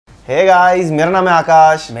Hey guys, मेरा नाम है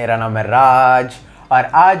आकाश। मेरा नाम है राज। और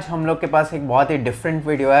आज हम लोग के पास एक बहुत ही डिफरेंट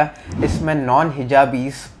वीडियो है। इसमें नॉन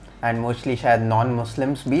हिजाबीज एंड मोस्टली शायद नॉन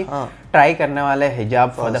मुस्लिम्स भी ट्राई करने वाले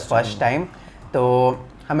हिजाब फॉर द फर्स्ट टाइम। तो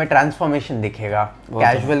हमें ट्रांसफॉर्मेशन दिखेगा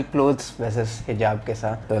कैजुअल क्लोथ्स वर्सेस हिजाब के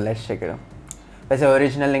साथ। तो लेट्स चेक इट आउट। वैसे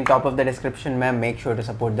original link top of the description में। Make sure to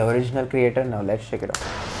support the original creator. Now let's check it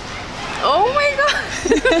out. Oh my god!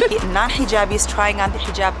 Non-hijabis trying on the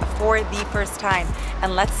hijab for the first time,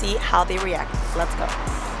 and let's see how they react. Let's go.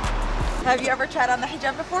 Have you ever tried on the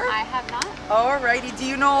hijab before? I have not. Alrighty. Do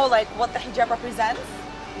you know like what the hijab represents?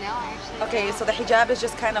 No, I actually Okay, so the hijab is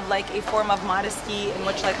just kind of like a form of modesty in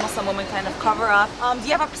which like Muslim women kind of cover up.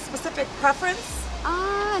 Do you have a specific preference?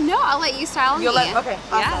 No, I'll let you style me. You'll let, okay,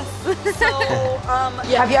 awesome. Yes. So,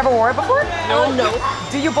 have you ever worn it before? No.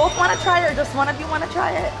 Do you both want to try it or just one of you want to try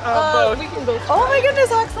it? Both. We can both try. Oh my goodness,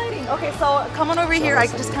 how exciting. Okay, so come on over here. I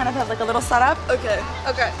just kind of have like a little setup. Okay.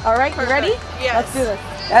 All right, you ready? Yes. Let's do this.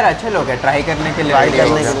 यार अच्छे लोग हैं, try करने के लिए।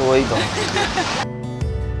 वही तो।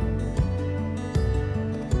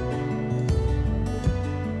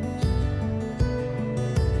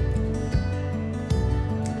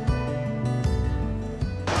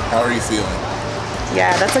 How are you feeling?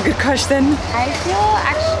 Yeah, that's a good question. I feel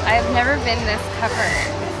actually I've never been this covered,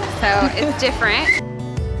 so it's different.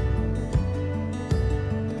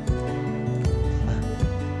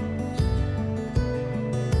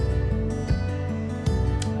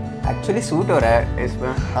 Actually suit हो रहा है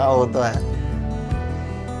इसमें। हाँ वो तो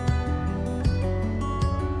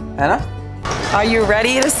है ना? Are you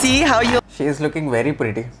ready to see how you She is looking very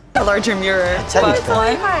pretty. a larger mirror? अच्छा दिखता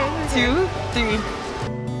है। 1, 2, 3.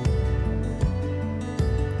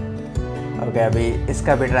 ओके, अभी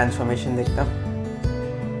इसका भी ट्रांसफॉर्मेशन देखता।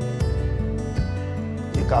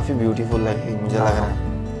 ये काफी ब्यूटीफुल लगी मुझे लग रहा है।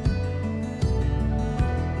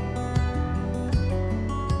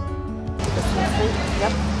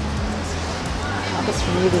 Yep. This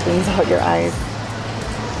really brings out your eyes.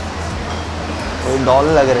 कोई डॉल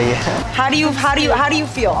लग रही है। How do you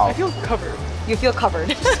feel? I feel covered. You feel covered.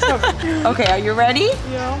 Okay, are you ready?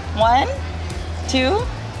 Yeah. 1, 2,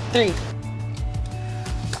 3.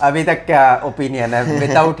 अभी तक क्या ओपिनियन है?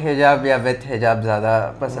 विदाउट हिजाब या विद हिजाब ज़्यादा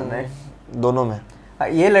पसंद है? दोनों में।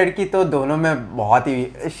 ये लड़की तो दोनों में बहुत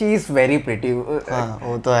ही शी इज़ वेरी प्रिटी।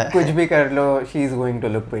 वो तो है। कुछ भी कर लो, she is going to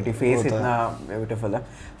look pretty. Face इतना ब्यूटीफुल है।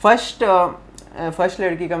 फर्स्ट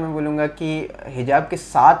लड़की का मैं बोलूँगा कि हिजाब के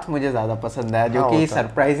साथ मुझे ज़्यादा पसंद है, जो कि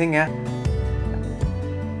सरप्राइजिंग है।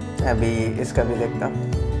 अभी इसका भी देखता हूँ।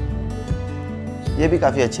 ये भी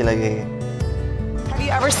काफी अच्छी लगेगी। Have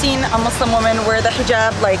you ever seen a Muslim woman wear the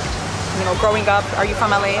hijab, like, you know, growing up? Are you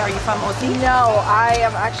from LA? Are you from OC? No, I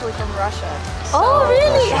am actually from Russia. Oh,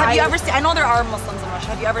 really? Have you ever seen? I know there are Muslims in Russia.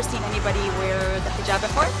 Have you ever seen anybody wear the hijab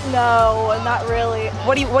before? No, not really.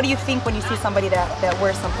 What do you think when you see somebody that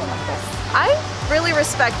wears something like this? I really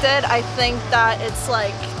respect it. I think that it's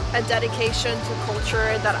like a dedication to culture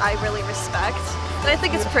that I really respect. And I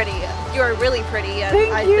think it's pretty. You're really pretty,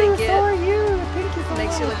 and I think so are you. Thank you so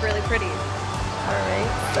makes you look really pretty. All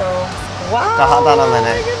right. So, wow. कहा था ना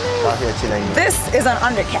मैंने, काफी अच्छी लगी। This is an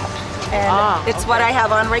undercap, and it's what I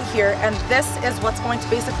have on right here, and this is what's going to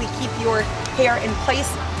basically keep your hair in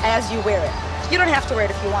place as you wear it. You don't have to wear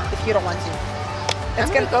it if you don't want to.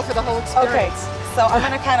 It's gonna go for the whole experience. Okay. So I'm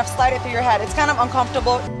gonna kind of slide it through your head. It's kind of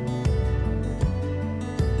uncomfortable.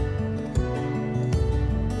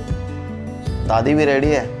 दादी भी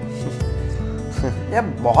ready है। ये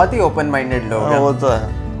बहुत ही open minded लोग हैं। वो तो है,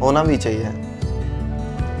 होना भी चाहिए।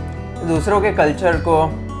 दूसरों के कल्चर को,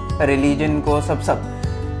 रिलीजन को सब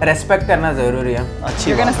रेस्पेक्ट करना ज़रूरी है। अच्छी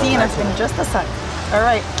You're gonna बात see है। in just a sec. All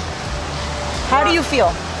right. How do you feel?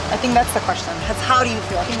 I think that's the question. That's how do you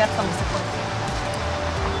feel? I think that's the most important thing.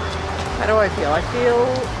 How do I feel? I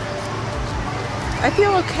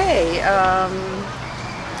feel okay.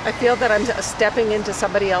 I feel that I'm stepping into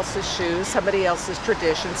somebody else's shoes, somebody else's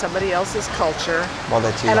tradition, somebody else's culture. बहुत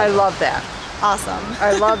अच्छी And I बात है। love that. Awesome. I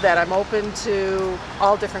love that. I'm open to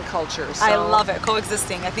all different cultures. I so- love it.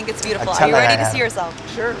 Coexisting. I think it's beautiful. अच्छा Are you ready लगा to है। see yourself?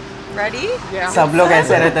 Sure. Ready? Yeah. सब लोग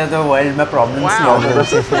ऐसे रहते हैं तो वर्ल्ड में प्रॉब्लम्स Wow. नहीं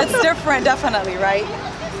होंगे। It's different, definitely, right?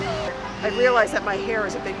 I realize that my hair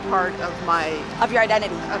is a big part of my Of your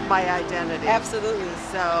identity. identity. Absolutely.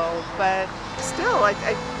 So, but still,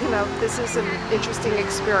 this is an interesting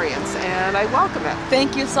experience, and I welcome it.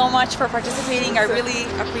 Thank you so much for participating. I really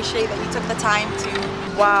appreciate that you took the time to.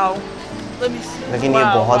 Wow. Let me see. लेकिन ये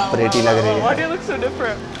बहुत pretty लग रही Why है। do you look so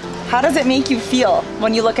different? How does it make you feel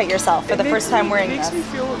when you look at yourself for the first time wearing It makes this? me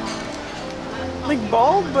feel like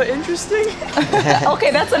bald, but interesting.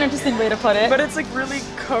 Okay, that's an interesting way to put it. But it's like really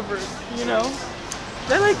covered, you know?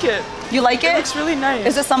 I like it. You like it? It looks really nice.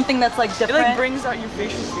 Is this something that's like It different? like brings out your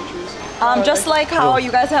facial features. Just like how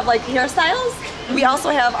you guys have like hairstyles, we also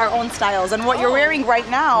have our own styles. And what you're wearing right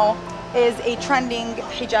now is a trending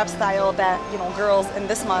hijab style that, you know, girls in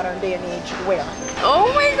this modern day and age wear.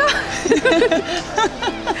 Oh my god.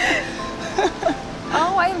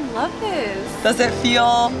 Oh, I love this. Does it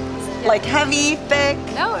feel like heavy, thick?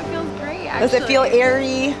 No, it feels great actually. Does it feel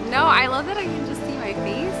airy? No, I love that I can just see my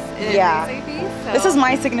face. It Yeah. my face, so. This is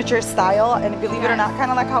my signature style, and believe it or not,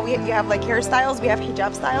 kind of like how you have like hairstyles, we have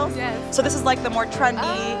hijab styles. Yes. So this is like the more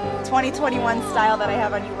trendy 2021 style that I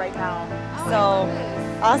have on you right now. So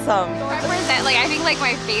awesome. Represent, like I think like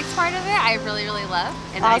my face part of it, I really love.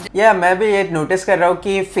 And I just, या मैं भी ये notice कर रहा हूँ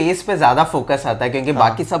कि face पे ज़्यादा फोकस आता है क्योंकि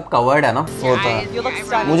बाकी सब कवर्ड है ना। your होता है। eyes, You your look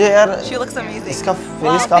eyebrows. stunning. मुझे यार She looks amazing. इसका Wow,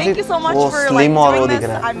 फेस काफी thank you so much वो for, स्लिम like, और वो doing दिख this.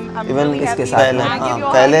 रहा है। I'm इवन really इसके happy. साथ पहले में। हाँ, give you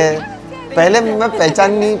all पहले the- पहले मैं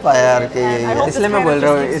पहचान नहीं पाया यार कि I ये hope इसलिए this मैं kind बोल of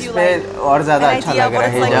रहा हूँ just इस gives you, पे like, और ज़्यादा an अच्छा idea लग of रहा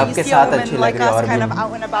what है it's like हिजाब when के you see a साथ woman अच्छी like लग रही है us और kind of भी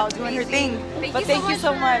out and about doing her thing. Thank But you thank you so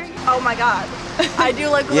so much. much. Oh my god. I do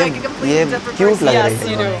look ये like a completely ये different cute person. लग रही Yes, है।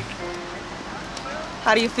 you do.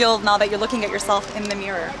 How do you feel now that you're looking at yourself in the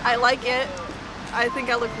mirror? I like it. I think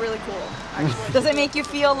I look really cool, actually. Does it make you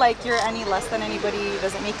feel like you're any less than anybody?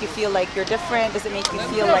 Does it make you feel like you're different? Does it make you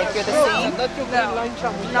feel like you're the same? No,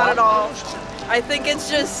 not at all. I think it's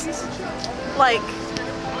just like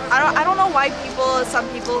I don't know why some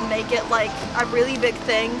people make it like a really big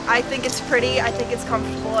thing. I think it's pretty, I think it's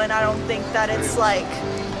comfortable, and I don't think that it's like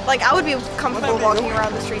I would be comfortable walking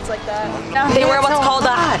around the streets like that. They wear what's called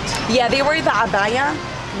they wear the abaya,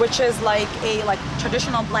 which is like a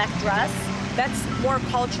traditional black dress. That's more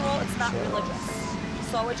cultural, it's not religious.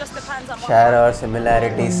 So it just depends on what share our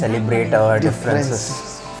similarities, celebrate our differences.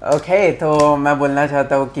 Okay, तो मैं बोलना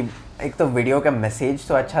चाहता हूँ कि एक तो video का message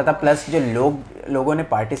तो अच्छा था, प्लस जो लोगों ने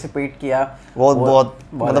पार्टिसिपेट किया वो बहुत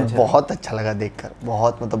मतलब अच्छा बहुत अच्छा लगा देखकर,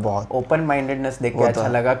 बहुत ओपन माइंडेडनेस देख के अच्छा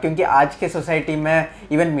लगा, क्योंकि आज के सोसाइटी में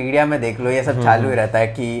इवन मीडिया में देख लो ये सब चालू ही रहता है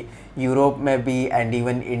कि यूरोप में भी एंड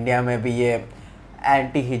इवन इंडिया में भी ये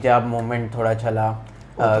एंटी हिजाब मूवमेंट थोड़ा चला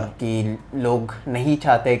कि लोग नहीं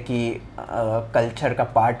चाहते कि कल्चर का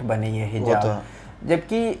पार्ट बने ये हिजाब,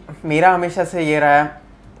 जबकि मेरा हमेशा से ये रहा है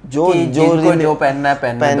जो पहनना है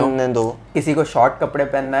पहनने दो, किसी को शॉर्ट कपड़े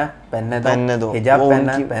पहनना है पहनने दो, हिजाब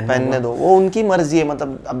पहनने दो, वो उनकी मर्जी है।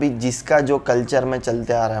 मतलब अभी जिसका जो कल्चर में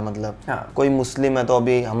चलते आ रहा है, मतलब कोई मुस्लिम है तो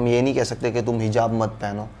अभी हम ये नहीं कह सकते कि तुम हिजाब मत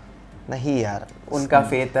पहनो, नहीं यार, उनका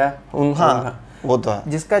फेथ है, वो तो है,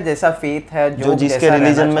 जिसका जैसा फेथ है, जो जिसके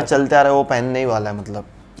रिलीजन में चलते आ रहा है वो पहनने ही वाला है। मतलब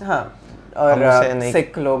हाँ, और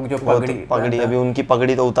सिख लोग जो पगड़ी अभी उनकी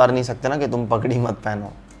पगड़ी तो उतार नहीं सकते ना कि तुम पगड़ी मत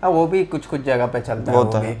पहनो, हाँ वो भी कुछ जगह पे चलता है वो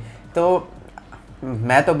भी। तो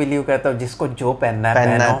मैं तो बिलीव करता हूँ जिसको जो पहनना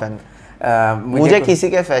है पहनो। मुझे किसी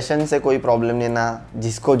के फैशन से कोई प्रॉब्लम नहीं ना,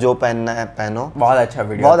 जिसको जो पहनना है पहनो।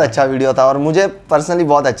 बहुत अच्छा वीडियो था और मुझे पर्सनली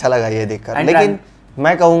बहुत अच्छा लगा ये देखकर। लेकिन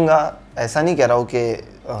मैं कहूँगा, ऐसा नहीं कह रहा हूँ कि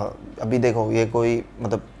अभी देखो ये कोई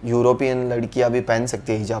मतलब यूरोपियन लड़कियाँ भी पहन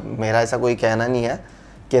सकती है हिजाब, मेरा ऐसा कोई कहना नहीं है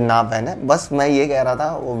कि ना पहने, बस मैं ये कह रहा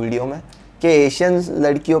था वो वीडियो में कि एशियन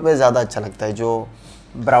लड़कियों पे ज़्यादा अच्छा लगता है, जो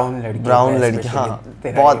ब्राउन लड़की, हाँ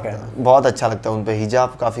बहुत अच्छा लगता है उन पे,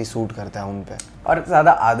 हिजाब काफ़ी सूट करता है उन पे, और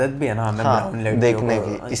ज़्यादा आदत भी है ना हमें ब्राउन लड़कियों देखने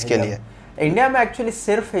की, इसके लिए। इंडिया में एक्चुअली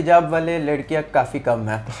सिर्फ हिजाब वाले लड़कियां काफ़ी कम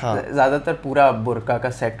है, ज़्यादातर पूरा बुर्का का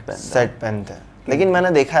सेट पहनते हैं। लेकिन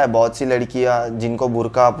मैंने देखा है बहुत सी लड़कियां जिनको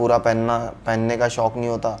बुर्का पूरा पहनने का शौक नहीं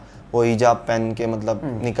होता, वो हिजाब पहन के मतलब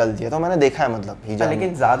निकलती है, तो मैंने देखा है मतलब हिजाब।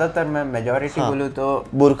 लेकिन ज़्यादातर मैं मेजॉरिटी बोलूँ तो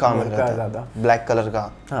बुर्का में ज़्यादा ब्लैक कलर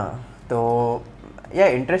का। हाँ, तो यह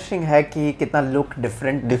इंटरेस्टिंग है कि कितना लुक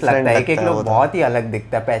डिफरेंट लगता है, कि एक लोग बहुत ही अलग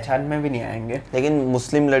दिखता है, पहचान में भी नहीं आएंगे। लेकिन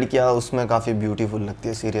मुस्लिम लड़कियां उसमें काफ़ी ब्यूटीफुल लगती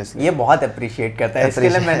है, सीरियसली। ये बहुत अप्रिशिएट करता है, इसके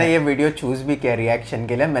लिए मैंने ये वीडियो चूज़ भी किया रिएक्शन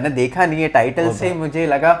के लिए। मैंने देखा नहीं है, टाइटल से मुझे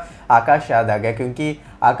लगा आकाश याद आ गया, क्योंकि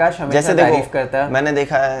आकाश हमेशा तारीफ करता है, मैंने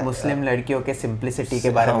देखा है मुस्लिम लड़कियों के सिंप्लिसिटी के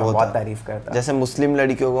बारे में बहुत तारीफ करता है। जैसे मुस्लिम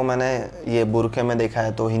लड़कियों को मैंने ये बुरखे में देखा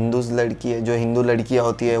है, तो जो हिंदू लड़कियां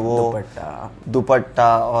होती है वो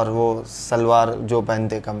दुपट्टा और वो सलवार जो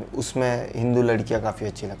पहनते कम, उसमें हिंदू लड़कियां काफ़ी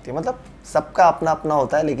अच्छी लगती है। मतलब सबका अपना अपना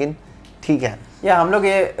होता है, लेकिन ठीक है। या हम लोग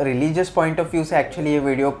ये रिलीजियस पॉइंट ऑफ व्यू से एक्चुअली ये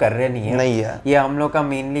वीडियो कर रहे नहीं है, ये हम लोग का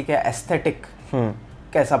मेनली क्या एस्थेटिक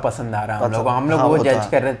कैसा पसंद आ रहा है हम लोग वो जज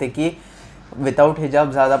कर रहे थे कि विदाउट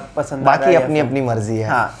हिजाब ज्यादा पसंद आ रहा है, बाकी अपनी अपनी मर्जी है।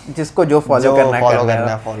 हाँ, जिसको जो फॉलो करना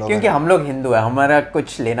है फॉलो, क्योंकि हम लोग हिंदू है, हमारा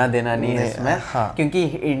कुछ लेना देना नहीं है इसमें।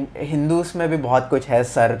 क्योंकि हिंदूस में भी बहुत कुछ है,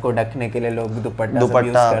 सर को ढकने के लिए लोग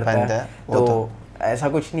दुपट्टा पहनते हैं, तो ऐसा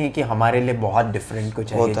कुछ नहीं है कि हमारे लिए बहुत डिफरेंट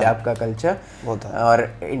कुछ है हिजाब का कल्चर। और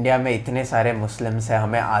इंडिया में इतने सारे मुस्लिम्स हैं,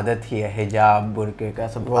 हमें आदत ही है हिजाब बुर्के का,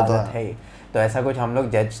 सब आदत है। तो ऐसा कुछ हम लोग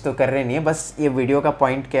जज तो कर रहे नहीं है, बस ये वीडियो का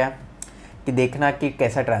पॉइंट क्या है कि देखना कि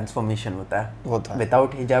कैसा ट्रांसफॉर्मेशन होता है।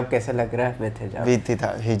 विदाउट हिजाब कैसे लग रहा है, विथ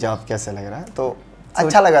हिजाब कैसे लग रहा है, तो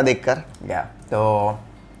अच्छा लगा देखकर। या तो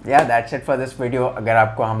या that's it for this video. अगर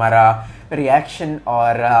आपको हमारा रिएक्शन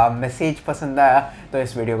और मैसेज पसंद आया तो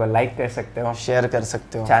इस वीडियो को लाइक कर सकते हो, शेयर कर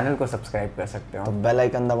सकते हो, चैनल को सब्सक्राइब कर सकते हो, तो बेल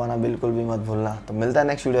आइकन दबाना बिल्कुल भी मत भूलना। तो मिलता है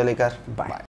नेक्स्ट वीडियो लेकर, बाय।